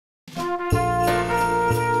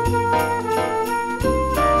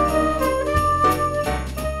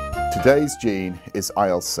Today's gene is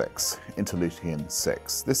IL6,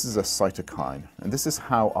 interleukin-6. This is a cytokine, and this is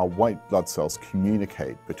how our white blood cells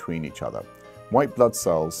communicate between each other. White blood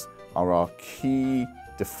cells are our key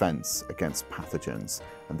defense against pathogens,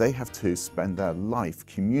 and they have to spend their life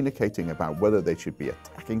communicating about whether they should be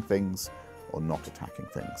attacking things or not attacking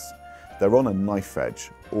things. They're on a knife edge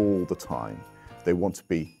all the time. They want to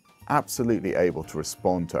be absolutely able to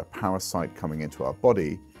respond to a parasite coming into our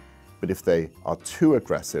body, but if they are too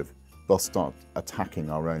aggressive, they'll start attacking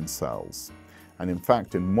our own cells. And in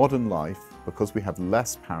fact, in modern life, because we have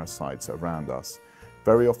less parasites around us,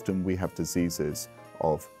 very often we have diseases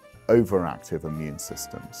of overactive immune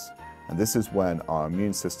systems. And this is when our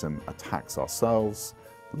immune system attacks our cells,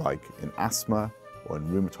 like in asthma, or in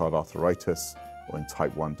rheumatoid arthritis, or in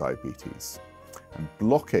type 1 diabetes. And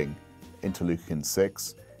blocking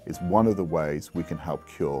interleukin-6 is one of the ways we can help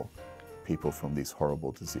cure people from these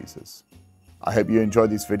horrible diseases. I hope you enjoy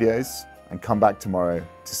these videos and come back tomorrow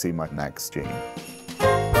to see my next gene.